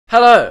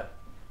Hello,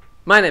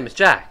 my name is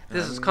Jack.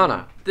 This is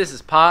Connor. This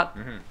is part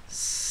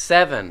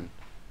 7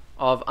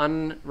 of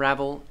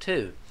Unravel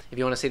 2. If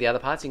you want to see the other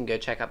parts, you can go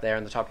check up there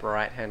in the top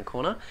right hand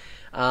corner.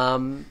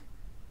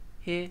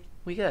 Here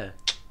we go.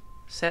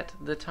 Set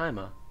the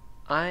timer.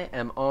 I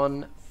am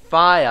on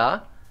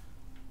fire.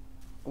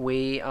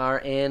 We are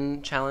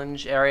in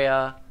challenge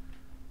area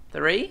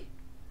 3.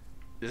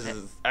 This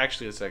is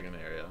actually the second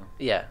area.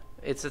 Yeah,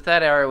 it's the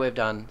third area we've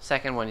done.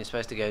 Second one you're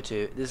supposed to go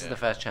to. This is the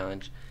first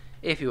challenge.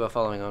 If you were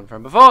following on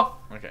from before.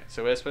 Okay,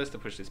 so we're supposed to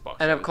push this box.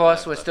 And of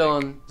course, we're still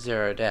on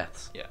 0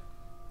 deaths. Yeah.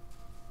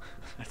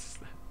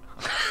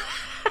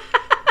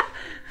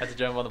 Had to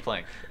jump on the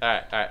plank.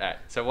 Alright.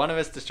 So one of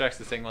us distracts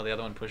the thing while the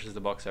other one pushes the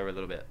box over a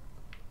little bit.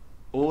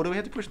 Or do we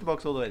have to push the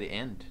box all the way to the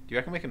end? Do you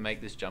reckon we can make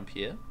this jump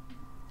here?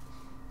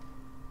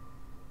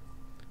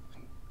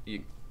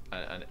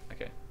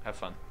 Okay, have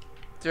fun.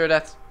 0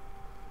 deaths.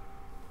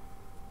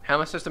 How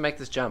am I supposed to make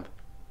this jump?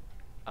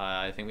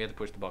 I think we have to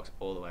push the box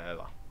all the way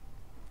over.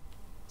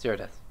 0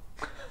 deaths.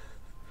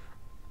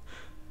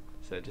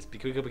 So just be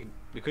quick or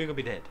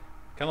be dead.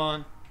 Come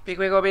on. Be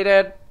quick or be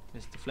dead.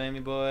 Mr.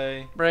 Flamey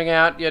Boy. Bring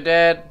out your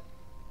dead.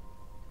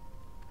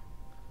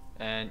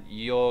 And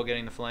you're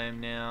getting the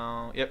flame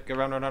now. Yep, go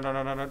run.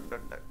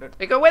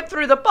 It went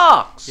through the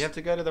box. You have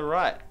to go to the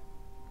right.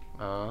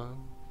 Oh.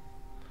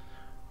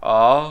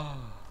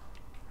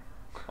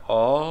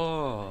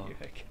 You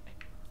okay?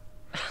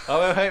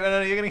 Oh, wait,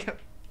 no, you're gonna go.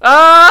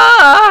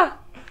 Ah!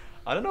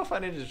 I don't know if I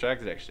need to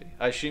distract it actually.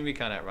 I assume we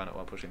can't outrun it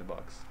while pushing the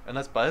box.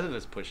 Unless both of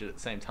us push it at the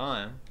same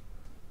time.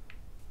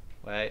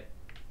 Wait.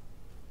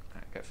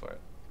 Alright, go for it.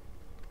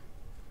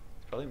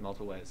 There's probably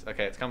multiple ways.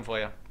 Okay, it's coming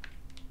for you.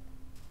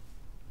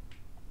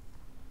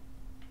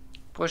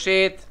 Push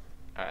it.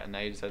 Alright, now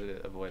you just have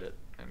to avoid it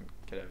and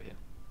get over here.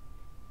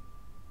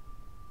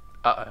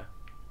 Uh-oh.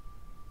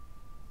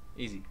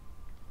 Easy.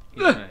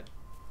 Easy, mate.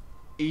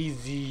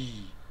 Easy.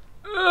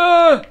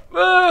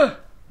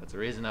 That's the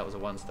reason that was a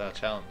 1-star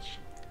challenge.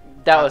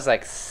 That was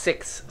like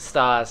 6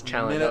 stars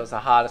challenge. That was the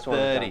hardest one.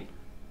 30.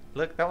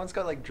 Look, that one's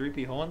got like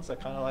droopy horns. I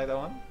kind of like that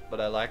one. But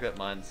I like that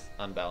mine's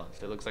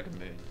unbalanced. It looks like a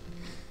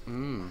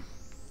moon.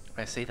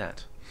 I see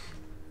that.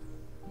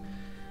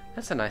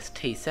 That's a nice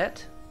tea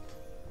set.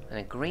 And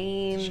a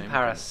green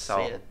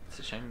parasol. It's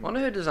a shame. I wonder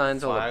who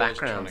designs all the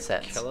background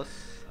sets. Kill us.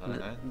 I don't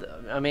know.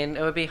 I mean,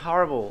 it would be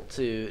horrible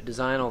to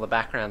design all the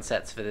background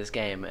sets for this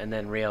game and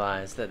then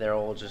realize that they're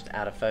all just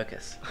out of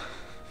focus.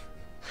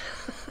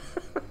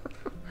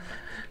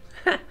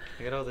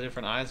 Look at all the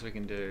different eyes we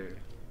can do.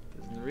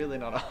 There's really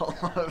not a whole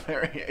lot of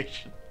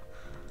variation.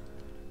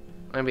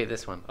 Maybe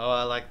this one. Oh,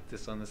 I like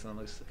this one. This one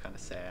looks kind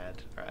of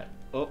sad. Alright.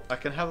 Oh, I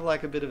can have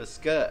like a bit of a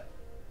skirt.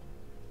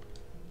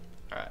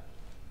 Alright.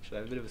 Should I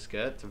have a bit of a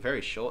skirt? It's a very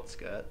short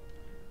skirt.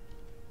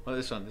 What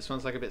this one? This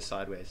one's like a bit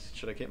sideways.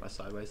 Should I keep my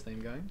sideways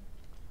theme going?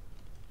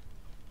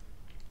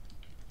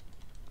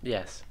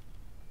 Yes.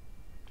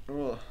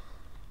 Oh.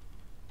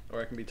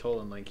 Or I can be tall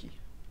and lanky.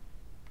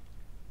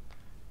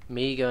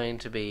 Me going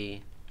to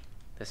be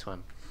this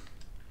one.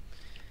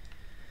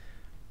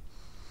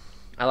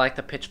 I like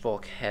the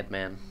pitchfork head,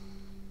 man.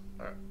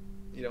 Alright.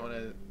 You don't want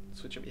to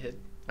switch up your head?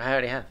 I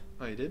already have.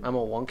 Oh, you did? I'm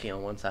all wonky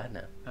on one side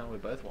now. Oh, we're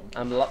both wonky.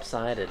 I'm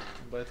lopsided.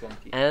 We're both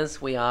wonky.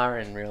 As we are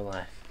in real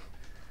life.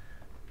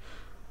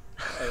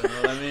 I don't know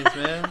what that means,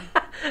 man.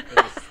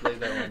 I'll just leave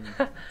that one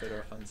better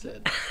off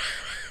unsaid.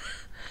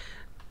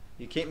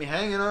 You keep me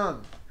hanging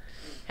on.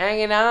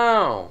 Hanging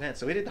on. Man,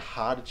 so we did the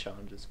harder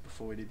challenges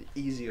before we did the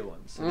easier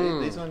ones.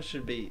 So these ones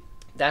should be...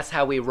 That's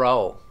how we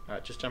roll.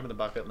 Alright, just jump in the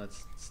bucket and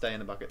let's stay in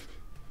the bucket.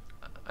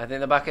 I think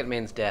the bucket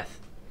means death.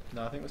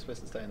 No, I think we're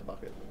supposed to stay in the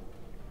bucket.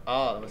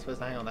 Oh, we're supposed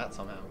to hang on that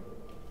somehow.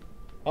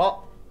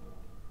 Oh!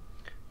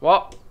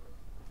 What?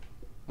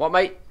 What,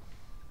 mate?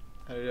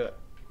 How do we do it?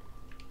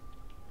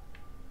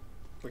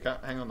 We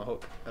can't hang on the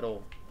hook at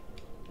all.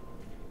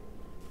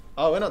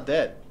 Oh, we're not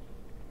dead.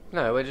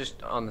 No, we're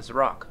just on this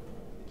rock.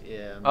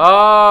 Yeah.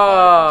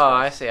 Oh,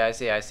 I see. Yeah, I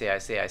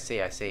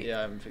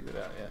haven't figured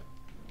it out yet.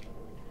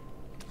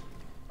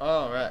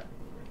 Oh, right.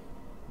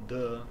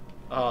 Duh.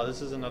 Oh,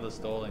 this is another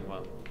stalling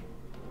one.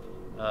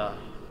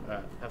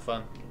 Alright, have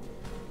fun.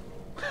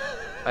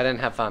 I didn't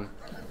have fun.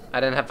 I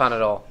didn't have fun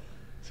at all.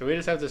 So we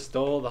just have to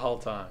stall the whole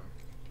time.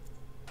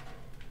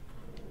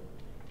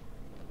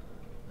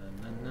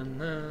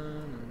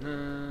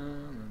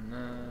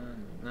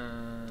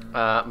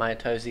 My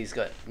toesies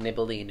got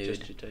nibbly nude.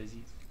 Just your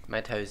toesies.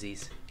 My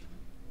toesies.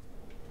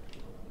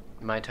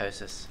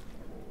 Mitosis.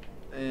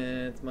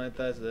 It's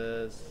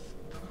mitosis.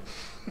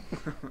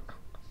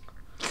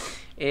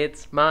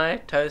 It's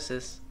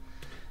mitosis.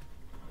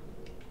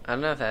 I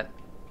don't know if that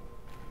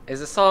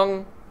is a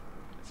song.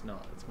 It's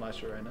not. It's my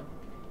show right now.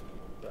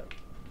 But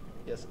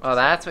yes. Oh,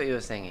 that's what you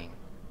were singing.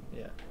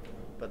 Yeah,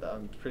 but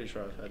I'm pretty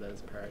sure I've heard that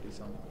as a parody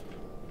song.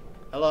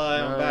 Hello,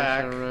 I'm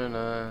back.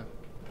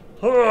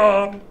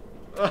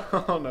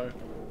 Oh no!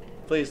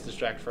 Please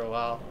distract for a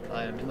while.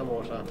 I am in the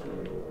water.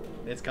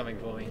 It's coming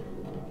for me.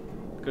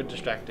 Good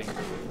distracting.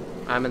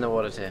 I'm in the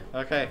water too.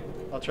 Okay,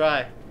 I'll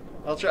try.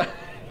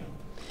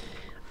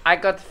 I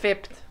got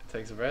fipped.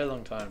 takes a very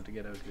long time to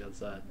get over to the other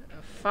side.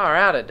 Far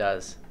out it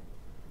does.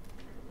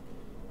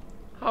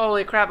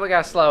 Holy crap, look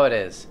how slow it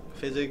is.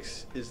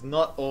 Physics is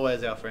not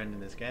always our friend in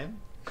this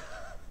game.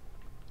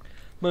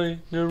 My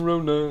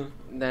neurona.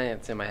 Nah,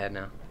 it's in my head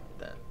now.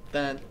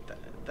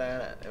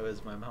 It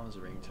was my mum's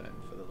ringtone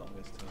for the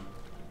longest time.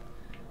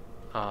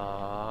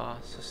 Aww,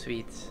 so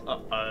sweet.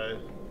 Uh-oh.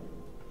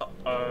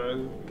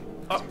 Uh-oh.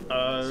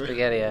 Uh-oh.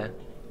 Spaghetti.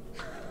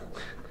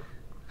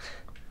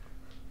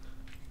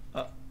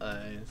 Uh-oh.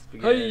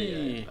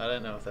 Spaghetti. Hey. I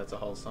don't know if that's a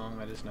whole song.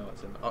 I just know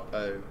it's an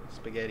uh-oh.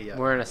 Spaghetti.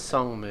 We're in a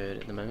song mood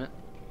at the moment.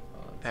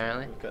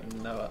 Apparently. We've got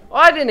Noah. Oh,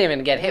 I didn't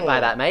even get hit by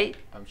that, mate.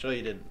 I'm sure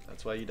you didn't.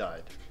 That's why you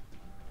died.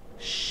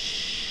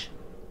 Shh.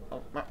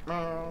 Oh,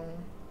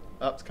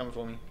 it's coming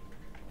for me.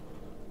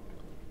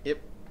 Yep,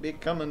 be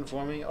coming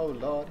for me. Oh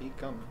Lord, he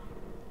coming.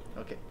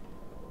 Okay.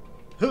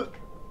 Huh.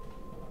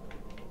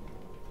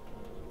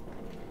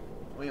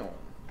 We on.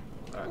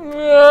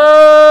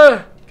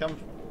 Alright. Come.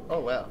 Oh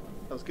wow,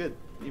 that was good.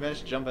 You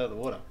managed to jump out of the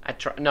water.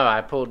 No,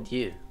 I pulled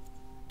you.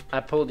 I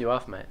pulled you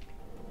off, mate.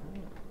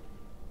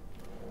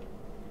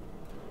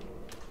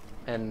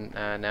 And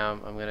now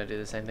I'm gonna do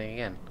the same thing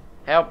again.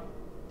 Help!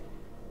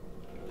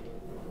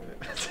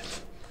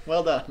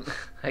 Well done.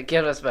 I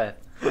killed us both.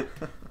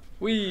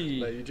 Wee!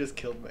 No, you just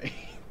killed me.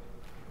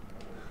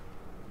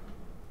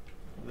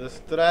 The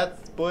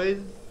strats,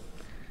 boys.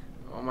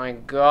 Oh my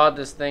god,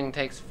 this thing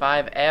takes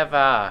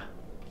forever.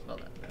 It's not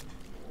that bad.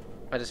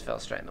 I just fell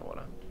straight in the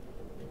water.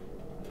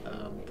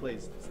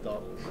 Please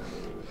stop.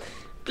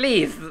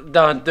 Please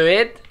don't do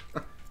it.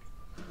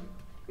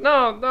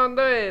 No, don't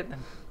do it.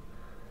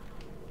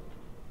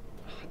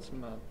 It's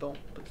my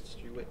don't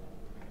pursue it.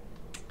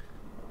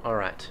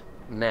 Alright,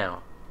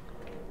 now.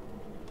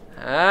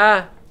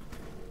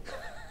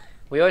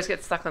 We always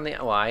get stuck on the...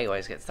 Well, I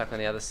always get stuck on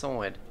the other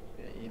side.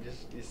 Yeah,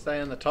 you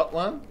stay on the top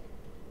one,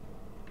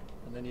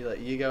 and then you let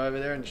you go over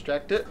there and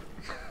distract it.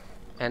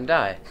 And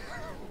die.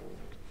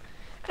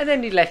 And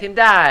then you let him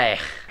die.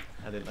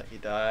 I didn't let you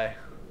die.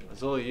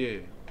 It's all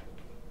you.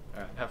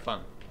 Alright, have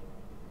fun.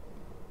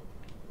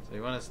 So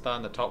you want to start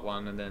on the top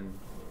one and then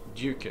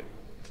juke it.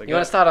 So You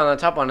want to start on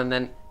the top one and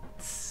then...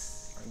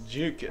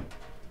 juke it.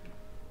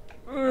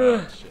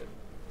 Oh, shit.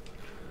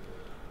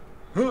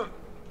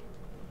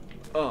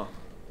 Oh.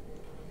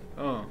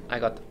 Oh. I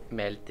got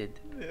melted.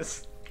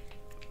 Yes.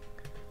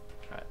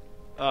 Alright.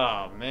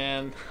 Oh,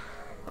 man.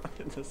 I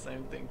did the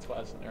same thing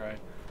twice in a row.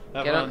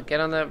 Get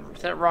on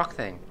that rock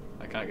thing.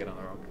 I can't get on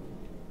the rock.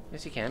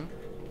 Yes, you can.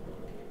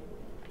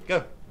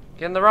 Go.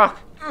 Get on the rock.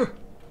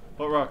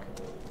 What rock?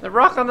 The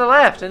rock on the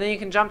left, and then you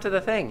can jump to the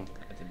thing.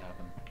 That didn't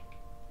happen.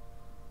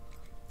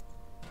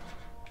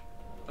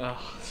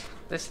 Oh.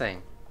 This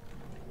thing.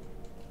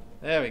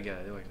 There we go.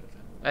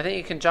 I think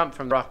you can jump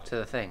from rock to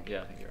the thing.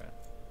 Yeah, I think you're right.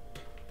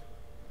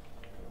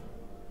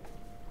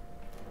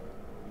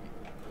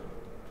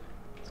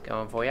 It's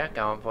going for you,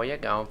 going for you,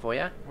 going for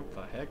you. What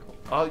the heck?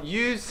 I'll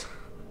use...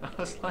 I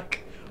was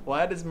like,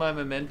 why does my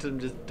momentum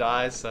just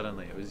die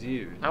suddenly? It was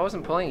you. I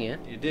wasn't pulling you.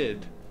 You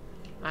did.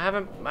 I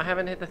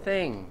haven't hit the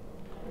thing.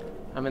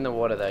 I'm in the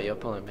water though, you're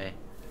pulling me.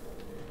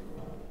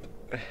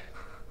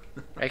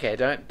 Okay,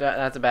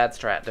 that's a bad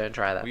strat, don't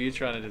try that. Were you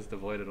trying to just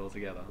avoid it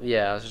altogether?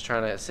 Yeah, I was just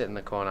trying to sit in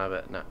the corner,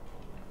 but no.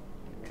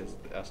 Because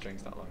our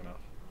string's not long enough.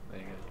 There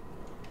you go.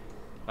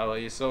 Oh, well,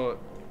 you saw...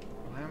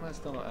 Why am I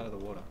still not out of the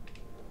water?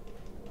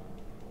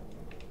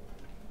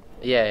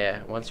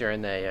 Yeah, once you're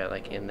in there, you're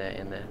like in there. I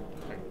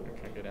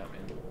can't get out,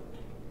 man.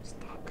 I'm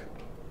stuck.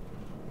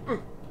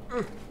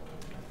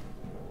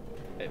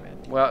 Hey, man.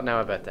 Well, now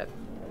we're both dead.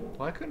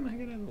 Why couldn't I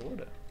get out of the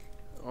water?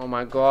 Oh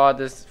my god,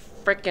 this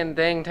frickin'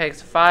 thing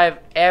takes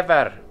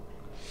forever.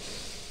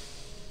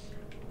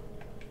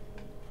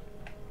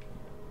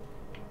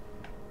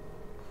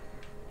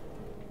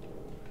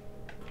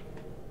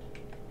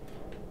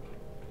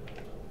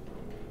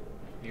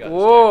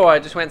 Whoa, I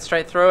just went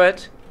straight through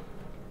it.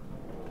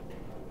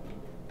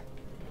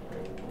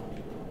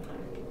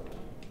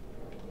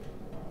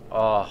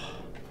 Oh,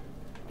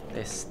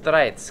 the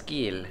straight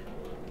skill.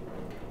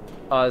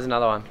 Oh, there's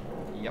another one.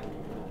 Yep.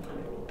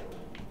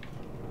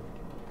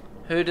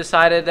 Who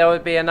decided there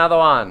would be another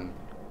one?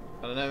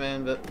 I don't know,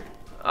 man, but...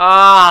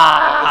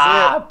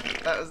 Ah! That was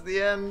it. That was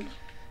the end.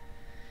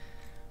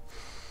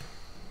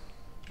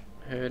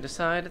 Who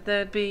decided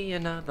there'd be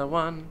another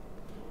one?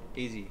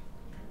 Easy.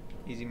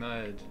 Easy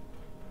mode.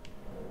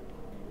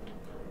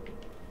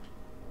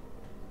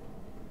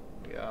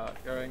 We are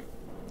going...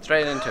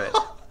 Straight into it.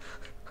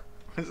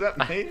 Was that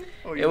me?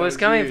 It was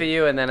coming for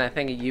you, and then I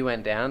think you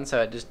went down,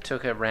 so it just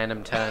took a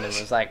random turn and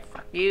was like,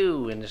 fuck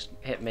you, and just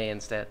hit me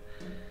instead.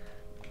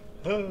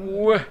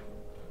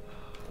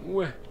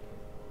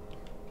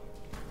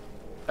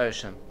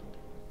 Ocean.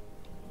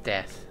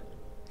 Death.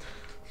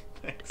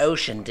 Thanks.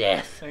 Ocean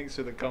death. Thanks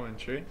for the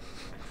commentary.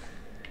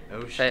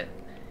 Ocean.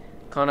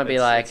 Connor be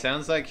like... It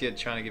sounds like you're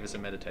trying to give us a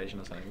meditation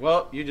or something.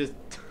 Well, you just...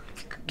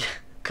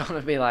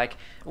 Connor be like,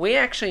 we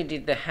actually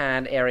did the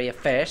hard area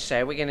first,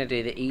 so we're going to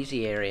do the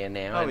easy area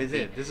now. Oh, is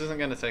it? This isn't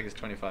going to take us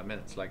 25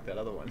 minutes like that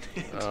other one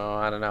did. Oh,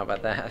 I don't know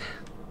about that.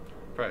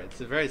 pro.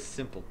 It's a very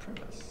simple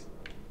premise.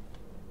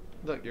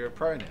 Look, you're a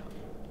pro now.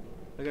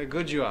 Look how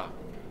good you are.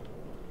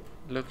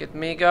 Look at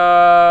me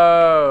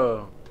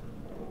go!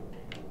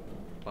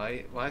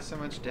 Why so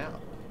much doubt?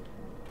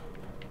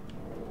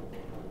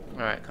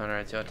 Alright, Connor,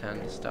 it's your turn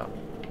to stop.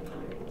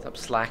 Stop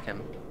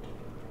slacking.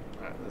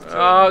 Alright, there's two.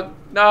 Oh,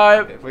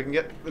 no! If we can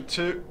get the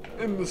two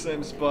in the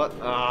same spot.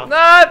 Ah,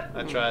 No!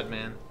 I tried,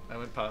 man. I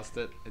went past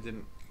it. It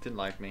didn't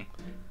like me.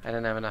 I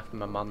didn't have enough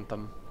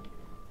momentum.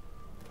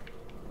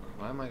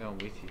 Why am I going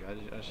with you?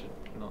 I should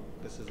not.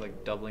 This is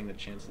like doubling the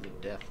chances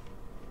of death.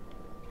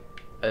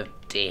 Of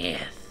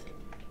death.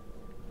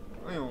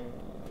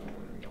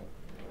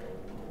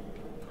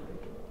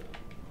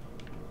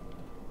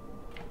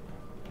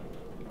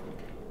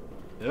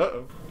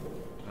 Uh-oh.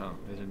 Oh,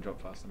 they didn't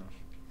drop fast enough.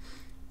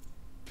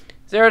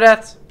 0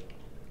 deaths!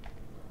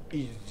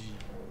 Easy.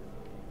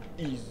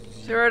 Easy.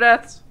 0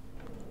 deaths!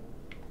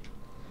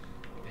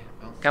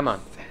 Man, Come so on.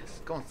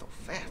 Fast. Going so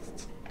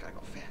fast. Gotta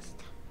go fast.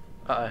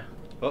 Uh-oh.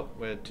 Oh,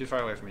 we're too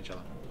far away from each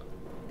other.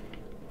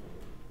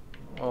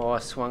 Oh, I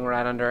swung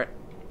right under it.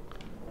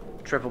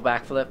 Triple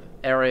backflip.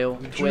 Aerial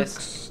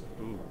twist.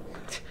 Ooh.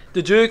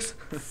 The jukes!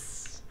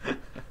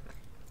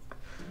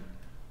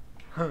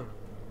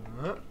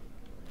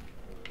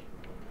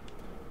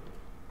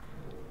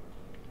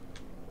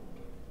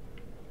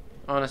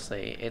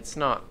 Honestly, it's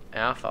not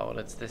our fault.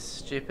 It's this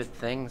stupid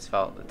thing's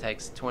fault that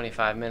takes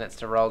 25 minutes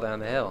to roll down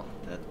the hill.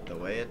 That the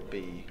way it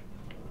be.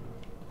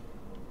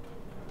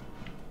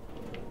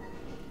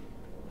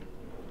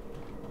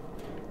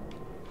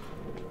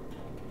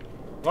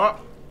 What?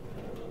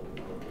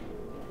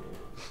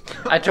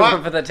 I took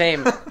one for the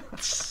team.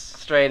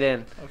 Straight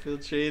in. I feel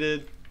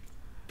cheated.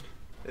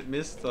 It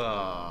missed. Don't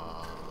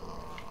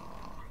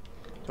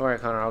worry,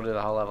 Connor. I'll do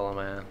the whole level on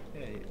my own.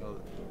 Yeah, well,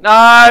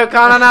 No,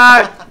 Connor,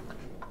 no!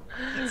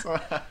 that's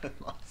what happened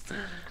last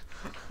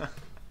time.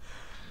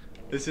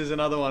 This is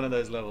another one of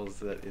those levels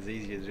that is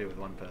easier to do with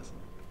one person.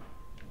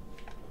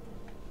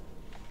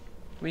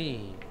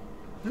 We.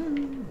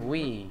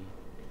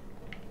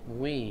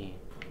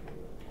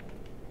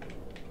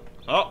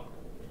 Oh!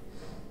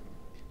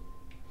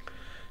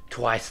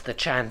 Twice the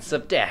chance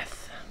of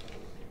death.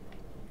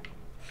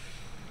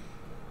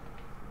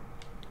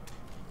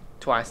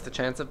 Twice the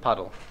chance of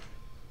puddle.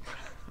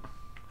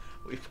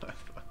 We both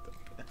fucked up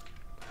there.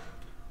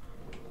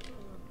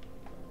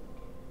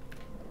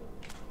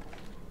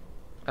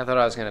 I thought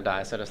I was gonna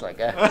die, so I just let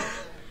go.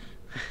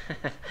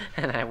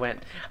 And I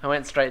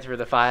went straight through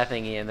the fire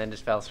thingy and then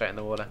just fell straight in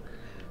the water.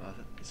 Well,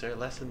 is there a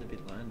lesson to be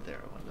learned there,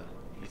 I wonder?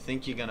 You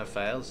think you're gonna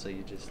fail, so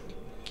you just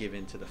give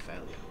in to the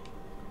failure.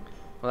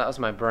 Well, that was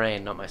my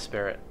brain, not my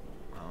spirit.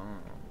 Oh,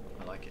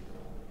 I like it.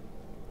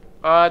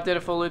 Oh, I did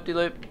a full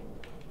loop-de-loop.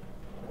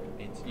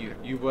 Means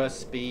you were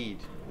speed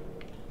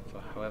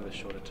for however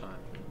short a time.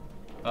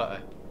 Uh-oh.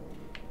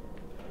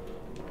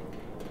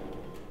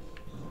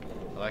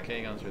 I like how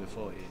you're going through the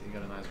floor. You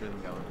got a nice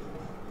rhythm going.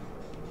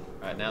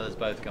 Alright, now there's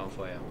both going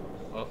for you.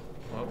 Oh,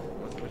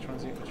 which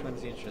one's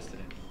he interested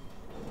in?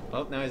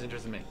 Oh, now he's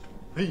interested in me.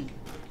 Hey.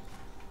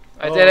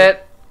 I did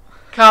it.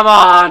 Come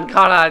on,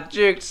 Connor.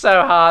 Juked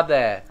so hard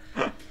there.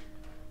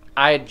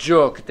 I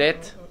juked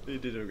it. You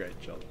did a great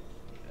job.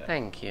 Yeah.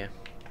 Thank you.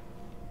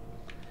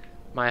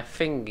 My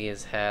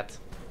fingers hurt.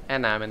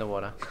 And now I'm in the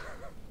water.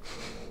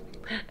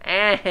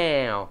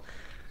 Ow.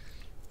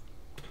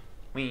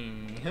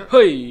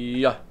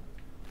 Hey.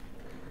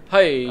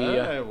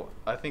 Hey.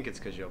 I think it's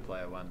because you're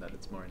player one that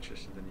it's more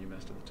interested than you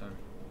most of the time.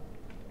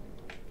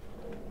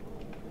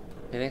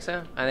 You think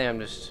so? I think I'm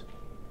just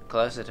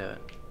closer to it.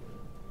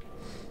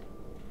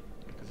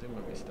 Because then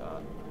when we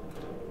start.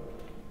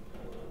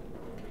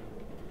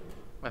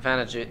 I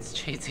found a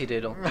cheatsy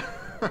doodle.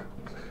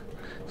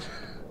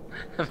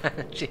 I found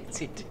a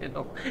cheatsy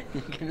doodle.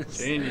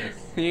 Genius.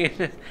 You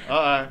can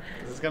Uh-oh.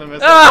 Is this going to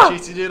mess Ah! up the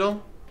cheatsy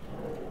doodle?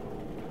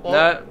 Oh,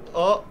 No.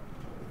 Oh.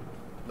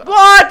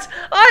 What?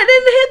 I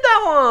didn't hit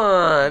that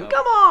one. No.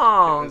 Come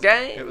on, It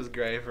game. was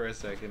grey for a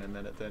second and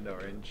then it turned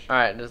orange.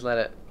 Alright, just let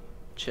it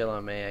chill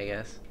on me, I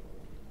guess.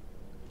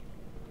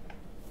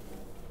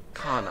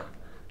 Connor,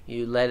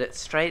 you let it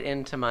straight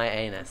into my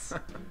anus.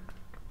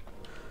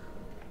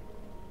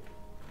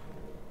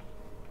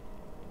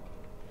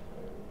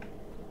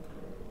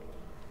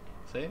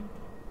 See?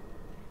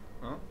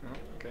 Oh,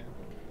 okay.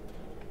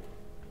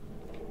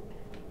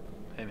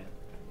 Hey man,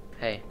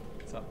 Hey.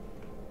 what's up?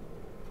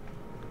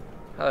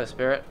 Hello,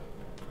 spirit.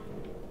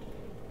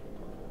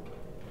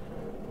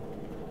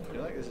 I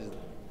feel like this is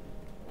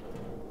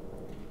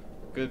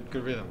good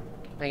rhythm.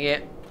 Thank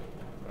you.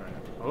 Alright.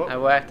 Oh, I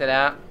worked it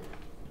out.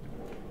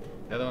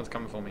 the other one's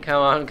coming for me.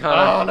 Come on,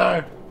 Connor. Oh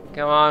no!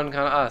 Come on,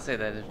 Connor. Oh, see,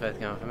 they're just both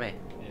going for me.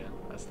 Yeah,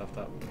 I stuffed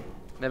up.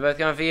 They're both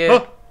going for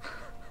you.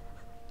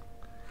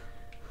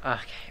 Oh!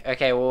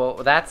 Okay, well,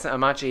 that's a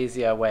much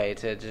easier way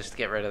to just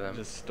get rid of them.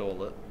 Just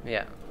stall it.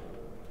 Yeah.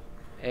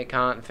 It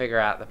can't figure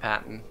out the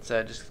pattern, so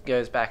it just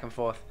goes back and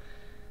forth.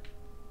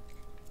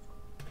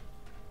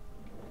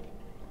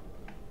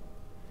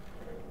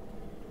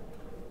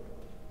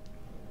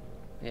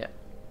 Yeah.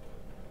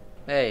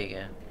 There you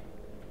go.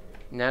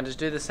 Now just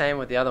do the same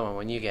with the other one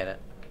when you get it.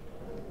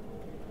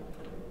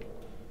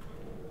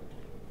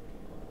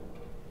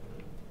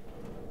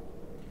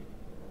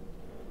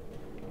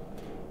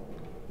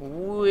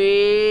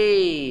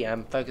 Wee!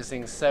 I'm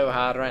focusing so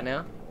hard right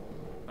now.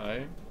 Oh?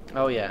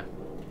 Oh yeah.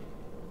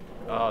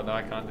 Oh, no,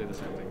 I can't do the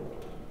same thing.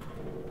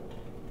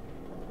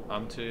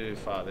 I'm too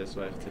far this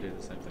way to do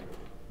the same thing.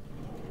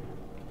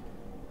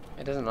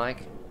 It doesn't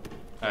like.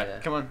 Alright, Yeah.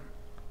 come on.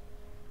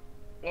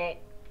 Whoa,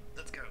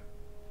 let's go.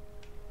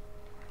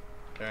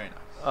 Very nice.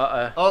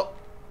 Uh-oh. Oh!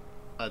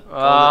 I called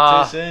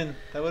Ah. it too soon.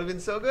 That would have been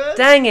so good.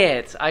 Dang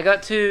it! I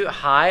got too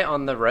high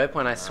on the rope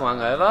when I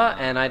swung over,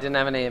 and I didn't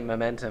have any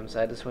momentum, so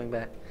I had to swing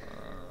back.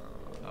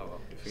 Oh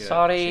well. You figured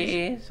out the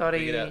Sorry, sorry.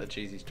 Figured out the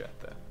cheesy strat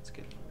there. That's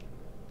good.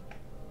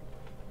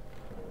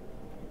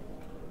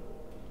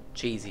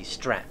 Cheesy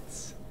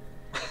strats.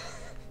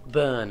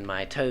 Burn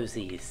my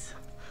toesies.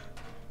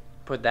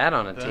 Put that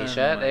on a Burn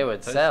t-shirt, my they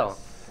would sell.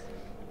 toesies.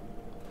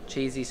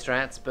 Cheesy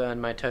strats, burn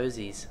my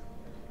toesies.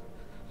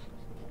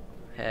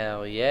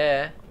 Hell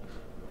yeah.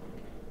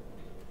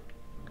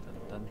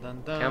 Dun,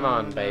 dun, dun, Come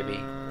on, baby.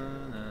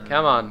 dun,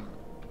 Come on.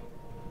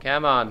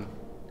 Come on.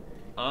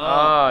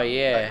 Oh, Oh,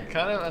 yeah. I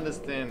kind of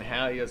understand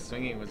how your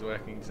swinging was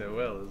working so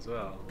well as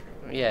well.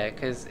 Yeah,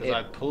 because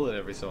I pull it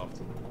every so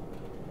often.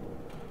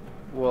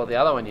 well, the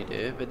other one you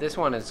do, but this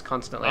one is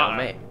constantly on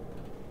me.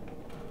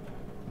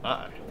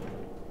 Uh-oh.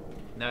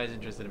 Now he's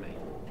interested in me.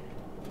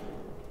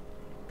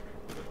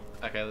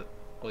 Okay,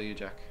 well you,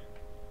 Jack.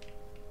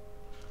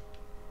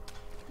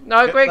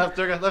 No, Get quick! left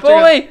trigger, left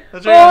Pull trigger, me! left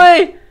Pull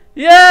trigger. me!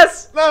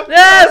 Yes! No,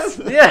 Yes!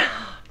 no. Yeah!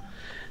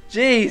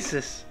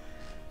 Jesus.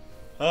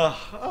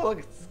 Oh, look,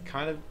 it's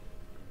kind of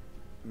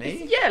me.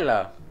 It's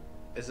yellow.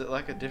 Is it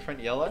like a different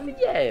yellow?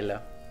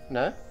 Yellow.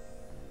 No?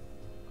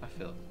 I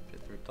feel a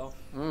bit ripped off.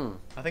 Mm.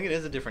 I think it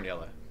is a different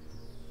yellow.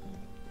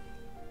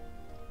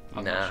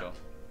 I'm Nah. not sure.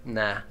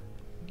 Nah.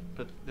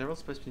 But they're all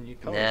supposed to be new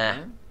colours,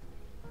 Nah. man.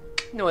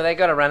 No, they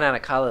gotta run out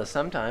of colours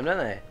sometime, don't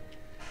they?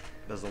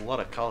 There's a lot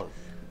of colours.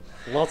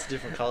 Lots of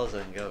different colours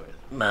I can go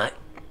with. Mate,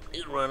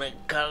 you run a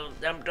colour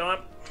sometime.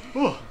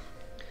 Ooh.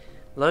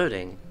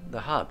 Loading the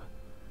hub,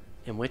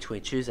 in which we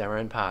choose our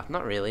own path.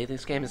 Not really,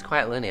 this game is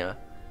quite linear.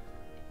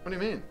 What do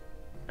you mean?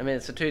 I mean,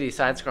 it's a 2D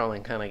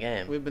side-scrolling kind of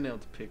game. We've been able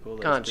to pick all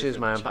those Can't choose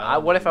my own different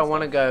path. What if I challenges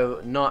want to and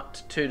go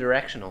not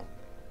two-directional?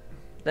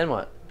 Then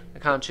what? I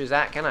can't choose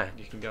that, can I? stuff.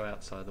 You can go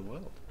outside the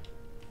world.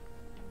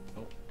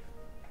 Oh.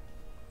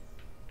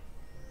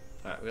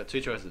 Alright, we've got two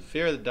choices.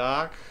 Fear of the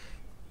dark.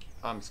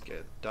 I'm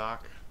scared.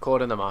 Dark.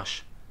 Caught in the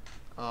mosh.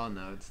 Oh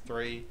no, it's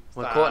 3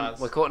 We're stars.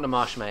 caught in a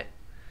mosh, mate.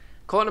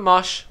 Caught in a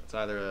mosh. It's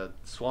either a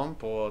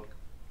swamp or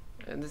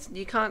And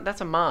you can't.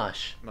 That's a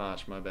marsh.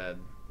 marsh, my bad.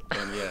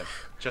 Yeah,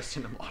 just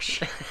in the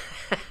marsh.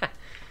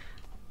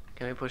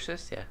 Can we push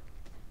this? Yeah.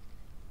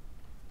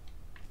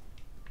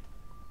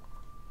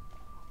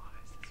 Why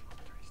is this one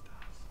 3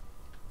 stars?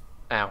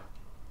 Ow.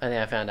 I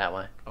think I found out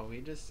why. Are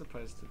we just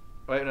supposed to...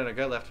 Wait, no,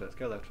 go left first.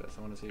 Go left first.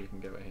 I want to see if we can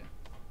get right here.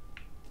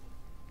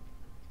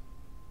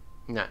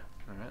 No.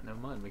 Alright, never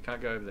mind. We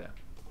can't go over there.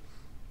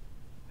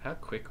 How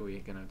quick are we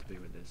going to have to be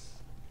with this?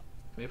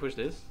 Can we push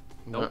this?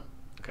 No. Nope.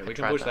 Okay, I we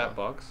can tried push that that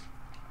one. box.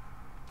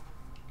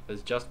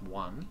 There's just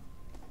one.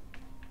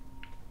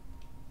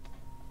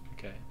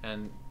 Okay,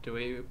 and do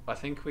we... I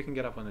think we can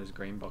get up on those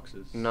green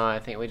boxes. No, I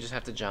think we just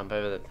have to jump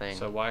over the thing.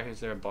 So why is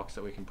there a box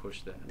that we can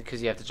push there?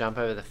 Because you have to jump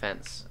over the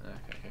fence.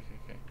 Okay.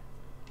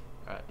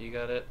 Alright, you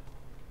got it.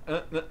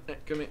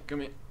 Come here.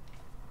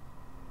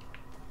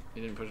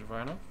 You didn't push it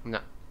far enough? No.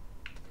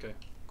 Okay.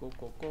 Go.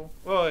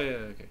 Oh, yeah,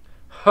 okay.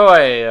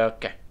 Hoi,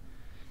 okay.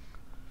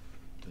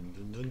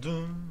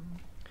 Dun.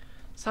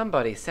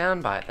 Somebody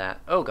soundbite that.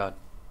 Oh god.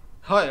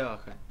 Hi,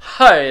 okay.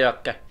 Hoi,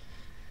 okay.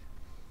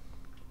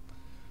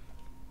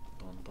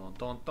 Dun.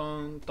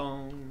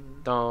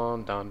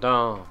 Don, don,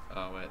 don.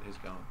 Oh, wait, who's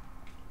going?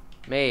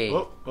 Me.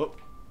 Oh.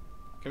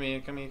 Come here.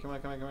 Come on.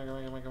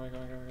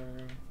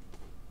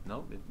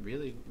 Nope, it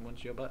really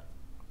wants your butt.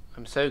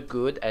 I'm so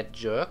good at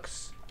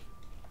jerks.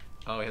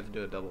 Oh, we have to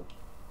do a double.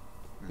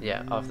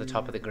 Yeah, off the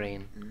top of the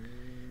green.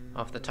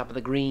 Off the top of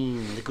the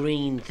green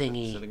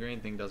thingy. So the green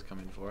thing does come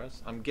in for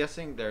us. I'm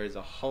guessing there is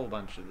a whole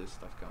bunch of this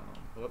stuff going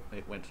on. Whoop,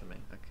 it went for me.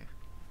 Okay.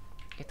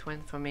 It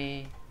went for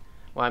me.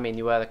 Well, I mean,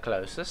 you were the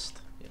closest.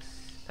 Yes.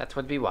 That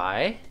would be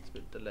why. It's a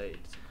bit delayed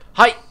sometimes.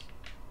 Hi!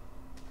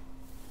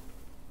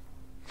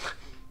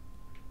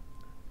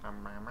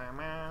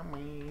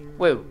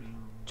 Woo.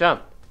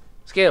 Jump.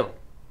 Skill.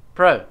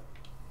 Pro.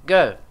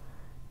 Go.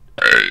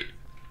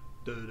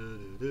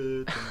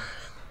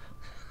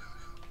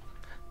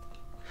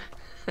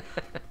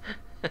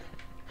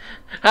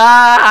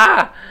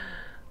 Ah!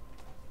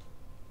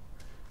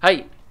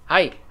 Hey.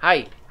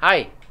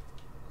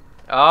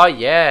 Oh,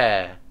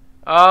 yeah.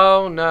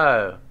 Oh,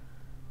 no.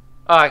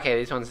 Oh, okay,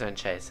 these ones don't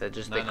chase. They're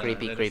just the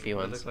creepy they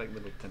ones. look like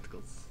little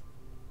tentacles.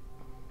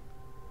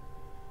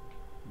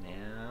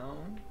 Now...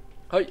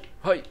 Hey.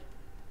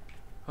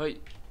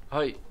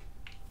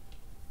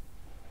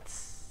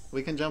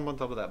 We can jump on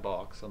top of that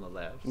box on the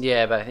left.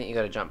 Yeah, but I think you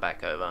got to jump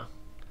back over.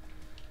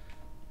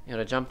 You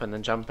gotta jump and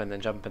then jump and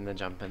then jump and then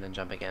jump and then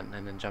jump again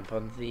and then jump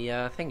on the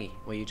thingy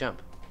where you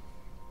jump.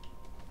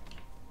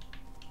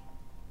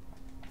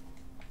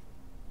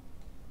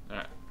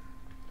 Alright.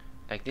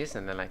 Like this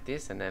and then like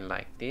this and then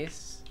like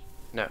this.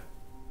 No.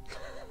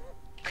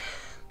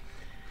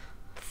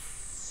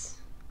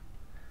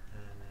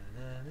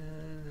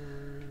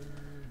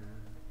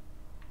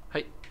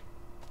 Hey.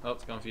 Oh,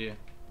 it's gone for you.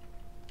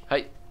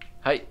 Hey.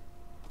 Hey.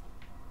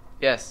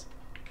 Yes.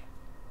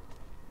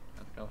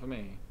 That's gone for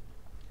me.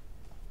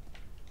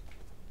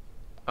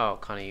 Oh,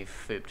 Connor, you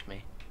fooped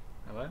me.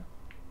 Hello?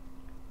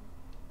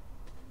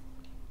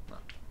 No,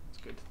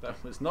 it's good.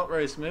 That was not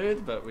very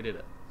smooth, but we did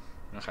it.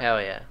 Okay.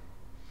 Hell yeah.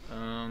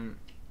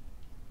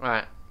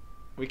 Right.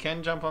 We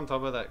can jump on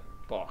top of that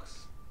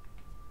box.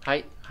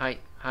 Height, height,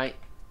 height.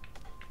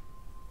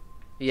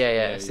 Yeah,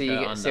 yeah. Yeah, See, you you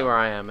go get, see under. where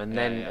I am, and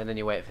Yeah, then yeah. and then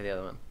you wait for the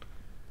other one.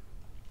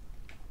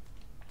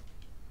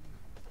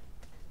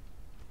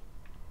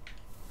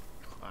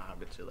 Ah, a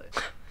bit too late.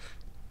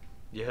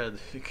 You heard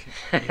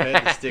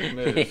the stick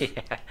move.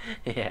 Yeah,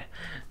 yeah.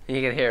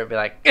 You can hear it be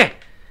like. Eh!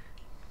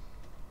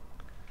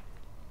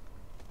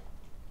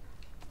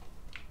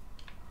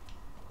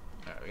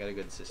 Alright, we got a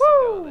good system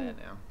Woo! going there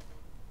now.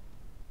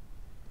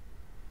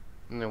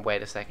 And then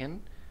wait a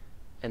second,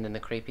 and then the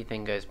creepy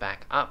thing goes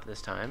back up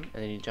this time,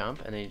 and then you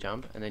jump, and then you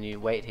jump, and then you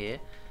wait here,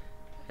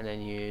 and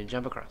then you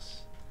jump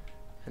across,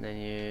 and then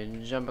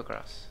you jump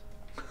across.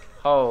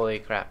 Holy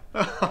crap!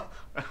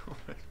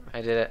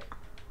 I did it.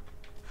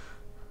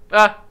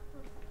 Ah!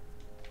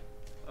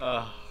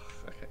 Oh,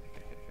 okay.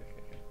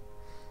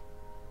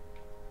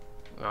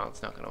 Well,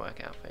 it's not gonna work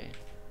out for you.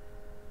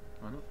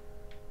 Why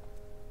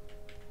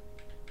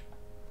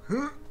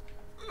not?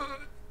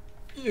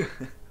 Yeah.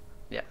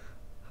 Yeah.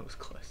 That was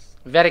close.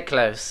 Very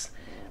close.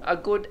 A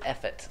good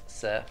effort,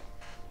 sir.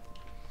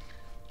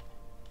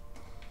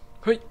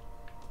 Hey,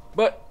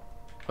 but.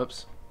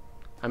 Whoops.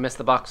 I missed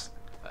the box.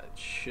 It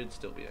should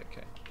still be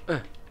okay.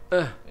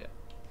 Yeah. Yeah.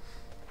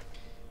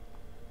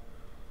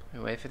 We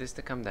wait for this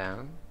to come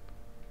down.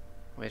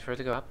 Wait for it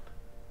to go up.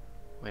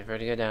 Wait for it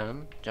to go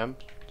down.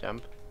 Jump,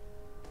 jump.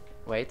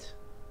 Wait.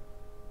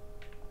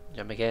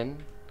 Jump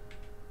again.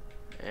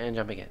 And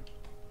jump again.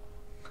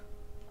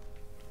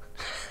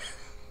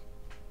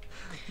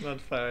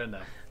 Not far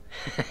enough.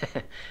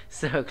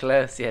 So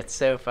close yet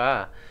so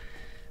far.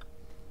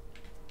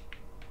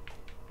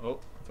 Oh,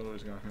 I thought it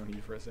was going on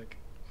you for a sec.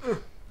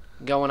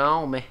 Going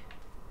on me.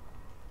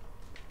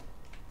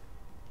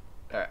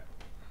 Alright.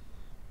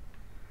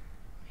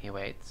 He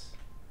waits.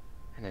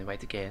 And then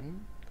wait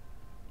again.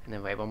 And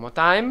then wait one more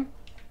time.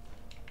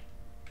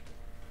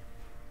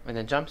 And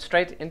then jump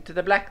straight into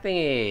the black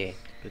thingy.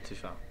 Bit too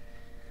far.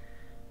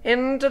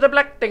 Into the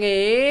black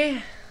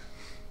thingy.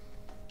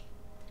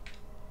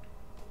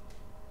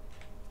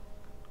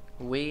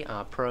 We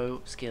are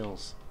pro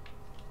skills.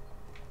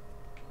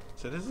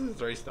 So this is a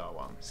 3-star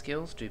one.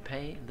 Skills do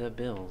pay the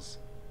bills.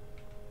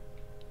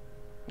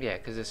 Yeah,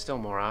 because there's still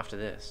more after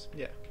this.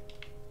 Yeah.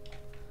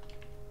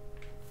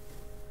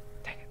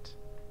 Dang it.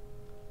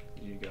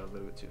 You go a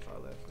little bit too far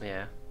left.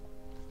 Yeah.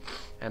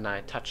 And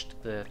I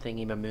touched the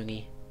thingy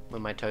mamoongy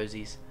with my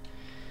toesies.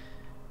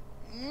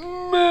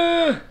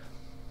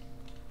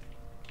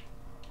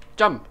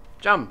 Jump,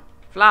 jump,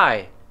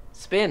 fly,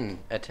 spin,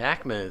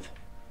 attack move.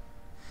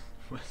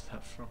 Where's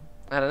that from?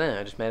 I don't know,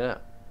 I just made it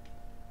up.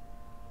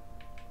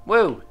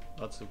 Woo!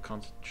 Lots of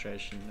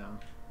concentration now.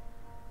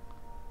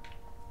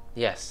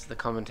 Yes, the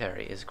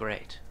commentary is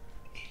great.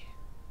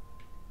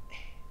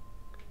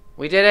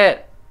 We did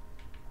it!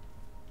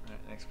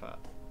 Alright, next part.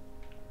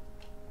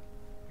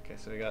 Okay,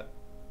 so we got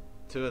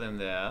 2 of them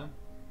there.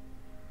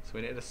 So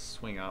we need to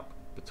swing up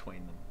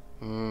between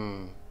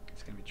them.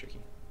 It's going to be tricky,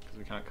 because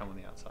we can't come on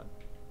the outside.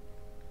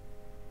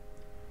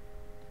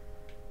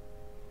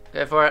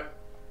 Go for it.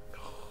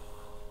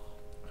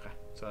 Okay,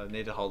 so I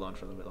need to hold on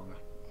for a little bit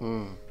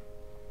longer.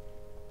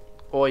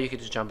 Or you could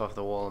just jump off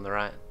the wall on the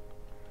right.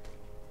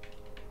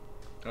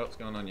 Oh, it's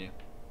going on you.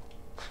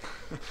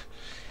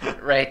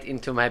 Right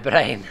into my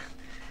brain.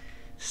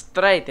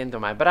 Straight into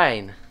my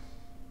brain.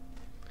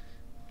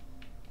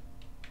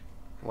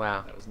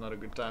 Wow. That was not a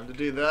good time to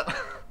do that.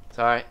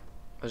 Sorry. I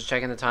was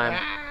checking the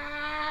time.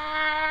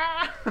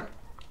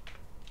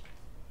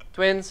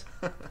 Twins.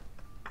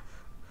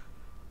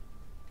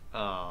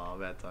 Oh,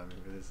 bad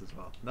timing for this as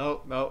well.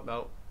 No, no,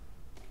 no.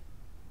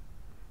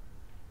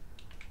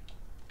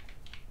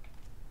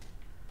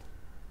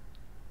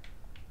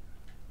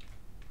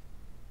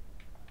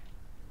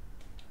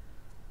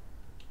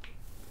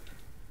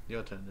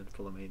 Your turn to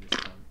follow me this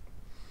time.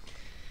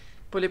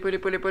 Pulley, pulley,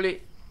 pulley,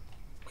 pulley.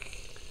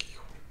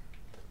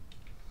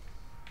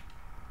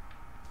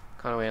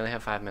 Connor, we only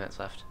have 5 minutes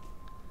left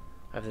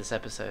of this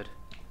episode.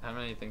 How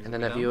many things And have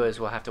then we the done? viewers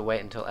will have to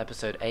wait until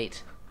episode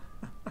 8.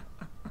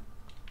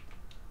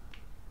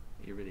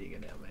 You're really eager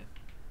now, man.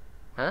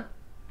 Huh?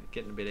 You're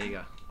getting a bit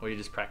eager. Or you're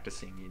just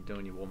practicing, you're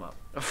doing your warm-up.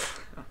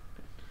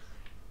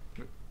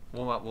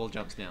 Warm-up wall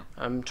jumps now.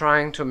 I'm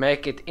trying to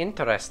make it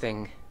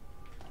interesting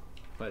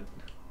But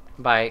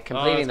by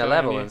completing it's the going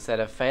level in.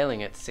 instead of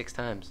failing it 6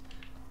 times.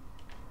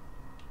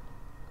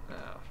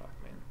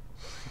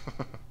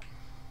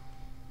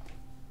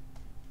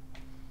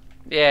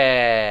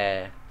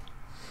 Yeah.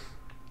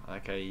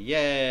 Okay,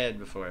 yeah,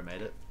 before I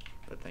made it.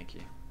 But thank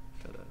you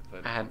for the vote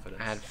of I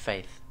confidence. had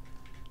faith.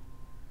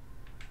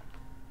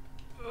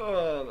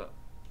 Oh,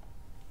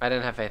 I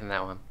didn't have faith in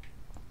that one.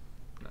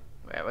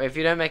 No. If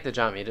you don't make the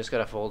jump, you just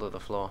gotta fall to the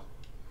floor.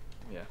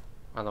 yeah.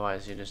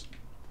 Otherwise, you just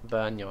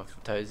burn your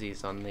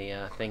toesies on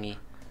the thingy.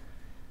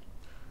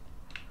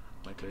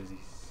 My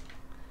toesies.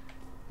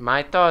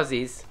 My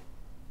toesies.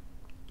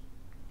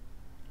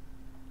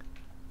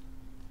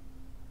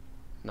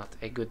 Not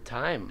a good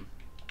time.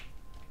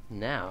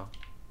 Now,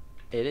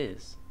 it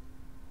is.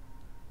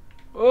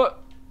 Oh!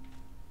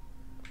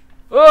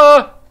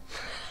 Oh!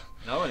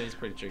 That one is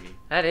pretty tricky.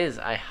 That is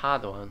a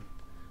hard one.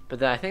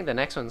 But I think the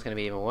next one's going to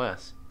be even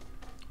worse.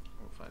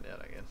 We'll find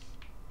out, I guess.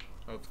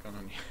 Oh, what's going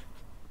on here?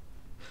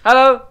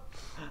 Hello!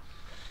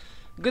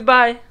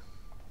 Goodbye!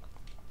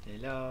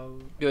 Hello.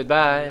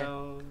 Goodbye!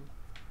 Hello.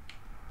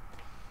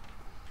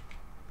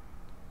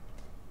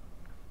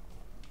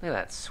 Look at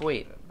that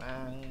sweet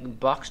Goodbye.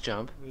 box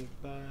jump.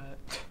 Goodbye.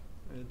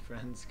 Good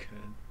friends,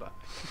 goodbye.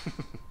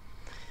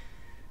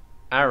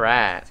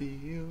 Alright. See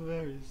you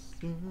very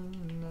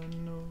soon, I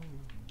know.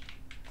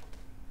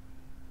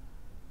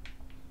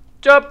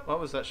 Jump! What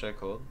was that show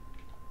called?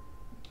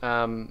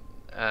 In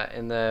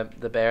the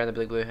Bear in the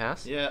Big Blue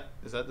House? Yeah,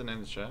 is that the name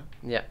of the show?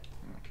 Yeah.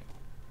 Okay.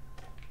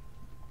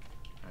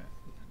 Alright,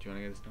 do you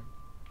want to get this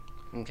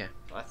done? Okay.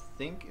 I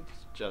think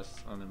it's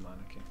just on the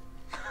mannequin.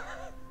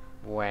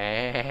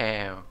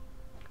 Wow.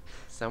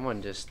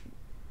 Someone just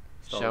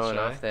Stole the showing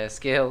show. off their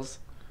skills.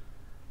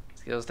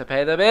 Skills to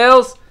pay the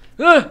bills.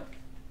 Ugh!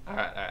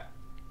 Alright.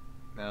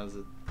 Now's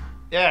it.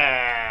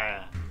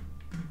 Yeah!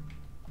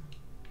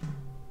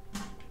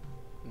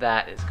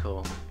 That is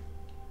cool.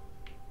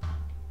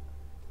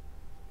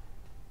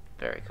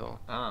 Very cool.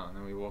 Oh, and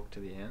then we walk to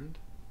the end.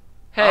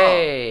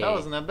 Hey! Oh, that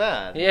wasn't that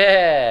bad.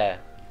 Yeah!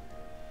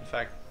 In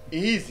fact,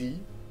 easy.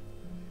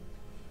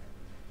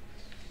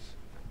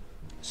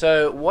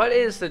 So, what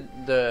is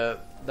the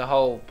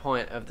whole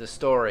point of the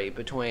story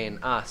between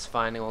us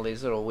finding all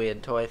these little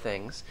weird toy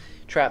things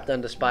trapped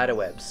under spider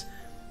webs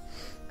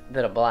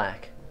that are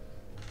black,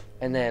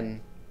 and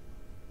then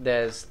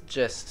there's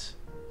just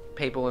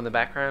people in the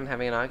background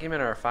having an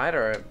argument or a fight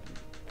or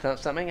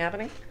something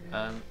happening?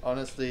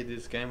 Honestly,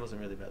 this game wasn't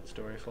really about the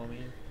story for me,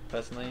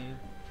 personally.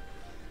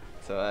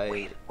 So I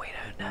We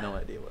don't know. no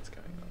idea what's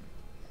going on.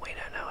 We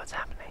don't know what's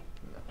happening.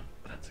 No,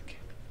 but that's okay.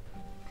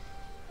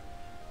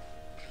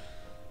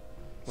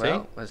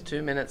 Well, there's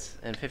 2 minutes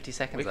and 50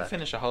 seconds We can left.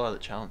 finish a whole other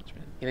challenge,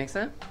 man. You think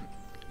so?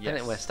 Yes. I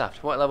think we're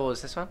stuffed. What level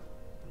was this one?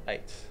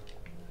 8.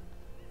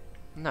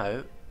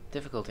 No,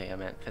 difficulty I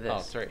meant for this. Oh,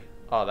 3.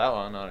 Oh, that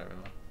one, I don't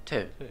remember.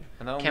 2. 2.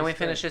 And that one Can was we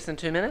finish 3. this in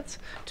 2 minutes?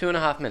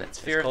 2.5 minutes.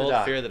 Fear It's of the called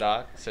dark. Fear of the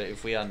Dark. So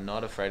if we are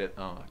not afraid of...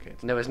 Oh, okay.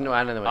 There was no,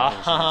 I don't know what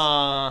definition is.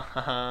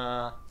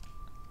 Ah,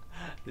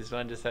 this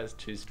one just has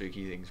 2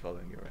 spooky things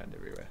following you around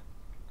everywhere.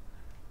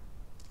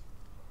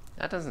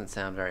 That doesn't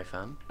sound very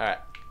fun. Alright,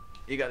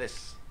 you got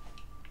this.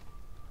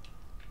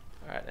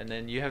 Alright, and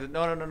then you have...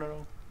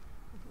 No.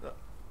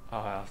 Oh,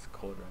 I was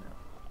called right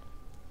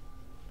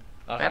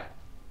now. Okay. Yep.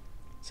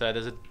 So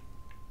there's a...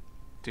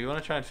 Do you want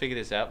to try and figure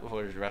this out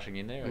before just rushing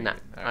in there? Or No, you-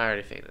 I alright.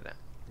 already figured it out.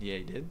 Yeah,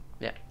 you did?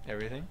 Yeah.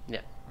 Everything?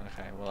 Yeah.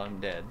 Okay, well, I'm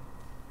dead.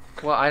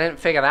 Well, I didn't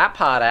figure that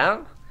part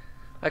out.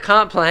 I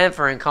can't plan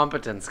for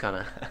incompetence,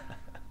 Connor.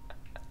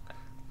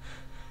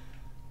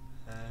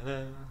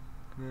 You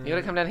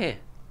gotta come down here.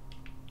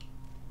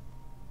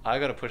 I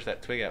gotta push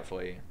that twig out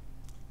for you.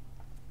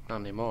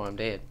 Not anymore, I'm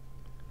dead.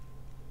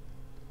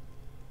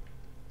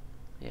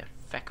 Yeah,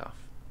 feck off.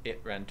 It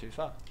ran too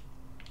far.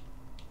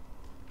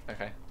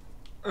 Okay.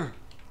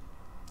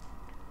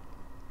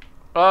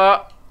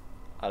 Oh!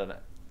 I don't know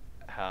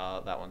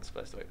how that one's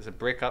supposed to work. There's a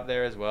brick up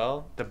there as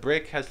well. The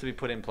brick has to be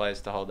put in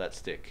place to hold that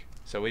stick.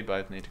 So we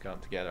both need to come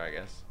together, I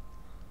guess.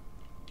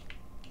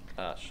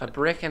 Ah, A shit.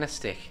 brick and a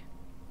stick.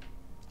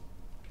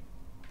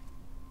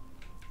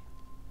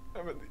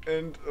 I'm at the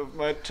end of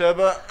my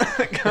tether.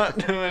 I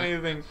can't do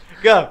anything.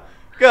 Go!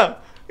 Go!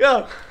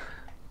 Go!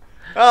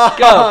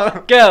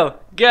 Oh!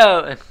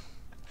 Go!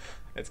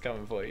 It's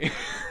coming for you.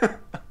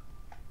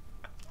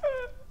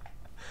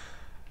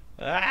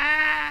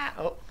 Ah!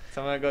 Oh,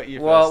 someone got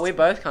you Well, first. we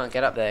both can't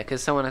get up there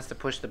because someone has to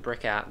push the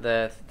brick out,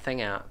 the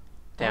thing out,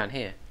 down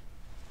here.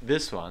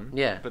 This one?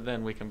 Yeah. But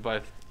then we can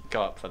both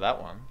go up for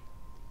that one.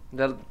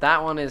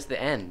 That one is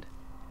the end.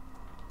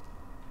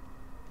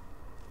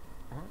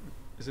 What?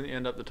 Isn't the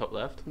end up the top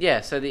left? Yeah,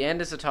 so the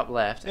end is the top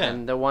left, Yeah.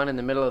 and the one in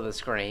the middle of the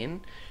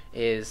screen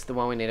is the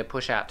one we need to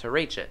push out to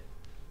reach it.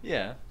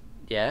 Yeah.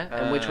 Yeah,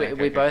 and which we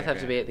Okay, both okay, have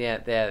to okay. be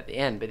at the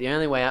end. But the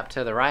only way up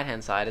to the right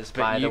hand side is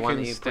by the one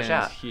that you push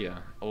out. here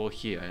or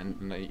here,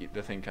 and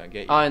the thing can't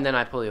get you. Oh, and then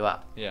I pull you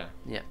up. Yeah.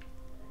 Yeah.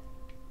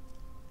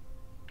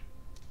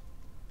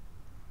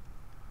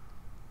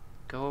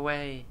 Go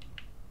away.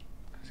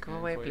 It's Go going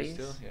away, for you please.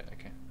 still? Yeah.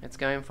 Okay. It's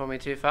going for me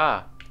too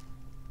far.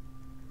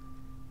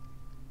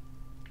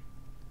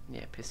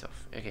 Yeah, piss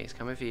off. Okay, he's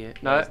coming for you.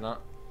 No. it's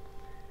not.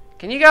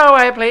 Can you go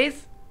away,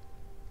 please?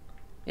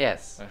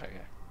 Yes. Okay.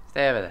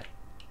 Stay over there.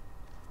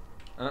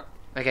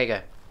 Okay,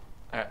 go.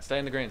 Alright, stay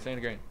in the green, stay in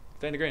the green.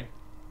 Stay in the green.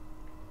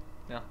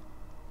 Now.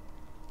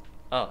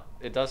 Oh,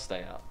 it does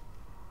stay out.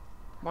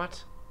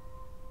 What?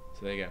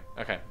 So there you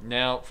go. Okay,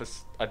 now for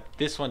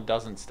this one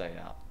doesn't stay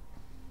out.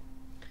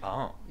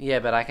 Oh. Yeah,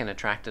 but I can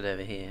attract it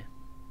over here.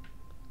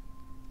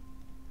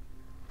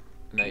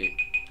 No, you...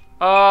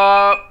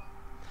 Oh!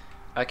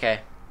 Okay.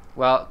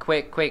 Well,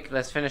 quick,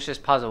 let's finish this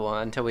puzzle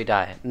until we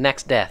die.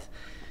 Next death.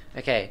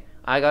 Okay,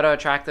 I gotta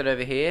attract it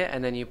over here,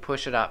 and then you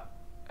push it up.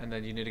 And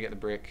then you need to get the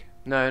brick.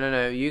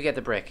 No, you get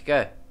the brick.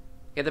 Go.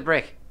 Get the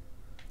brick.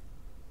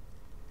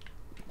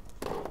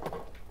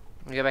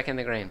 Go back in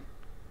the green.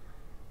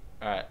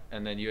 Alright,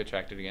 and then you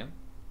attract it again.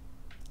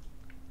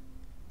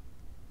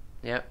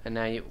 Yep, and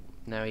now you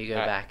go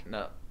back.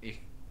 No,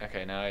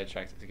 okay, now I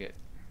attract it to get...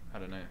 I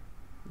don't know.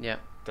 Yep.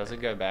 Does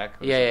it go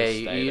back? Or Yeah, does it just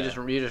stay you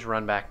there? you just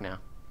run back now.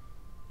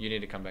 You need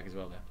to come back as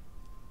well, then.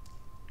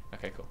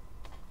 Okay, cool.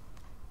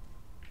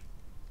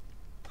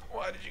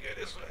 Why did you go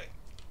this way?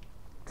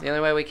 It's the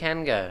only way we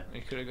can go.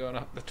 You could have gone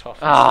up the top.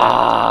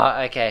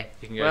 Ah, okay.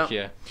 You can go Well,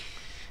 here.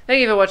 thank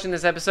you for watching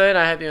this episode.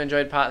 I hope you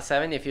enjoyed part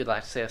 7. If you'd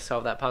like to see us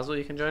solve that puzzle,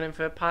 you can join in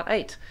for part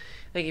 8.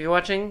 Thank you for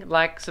watching.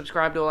 Like,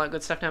 subscribe, do all that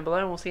good stuff down below,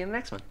 and we'll see you in the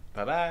next one.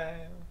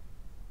 Bye-bye.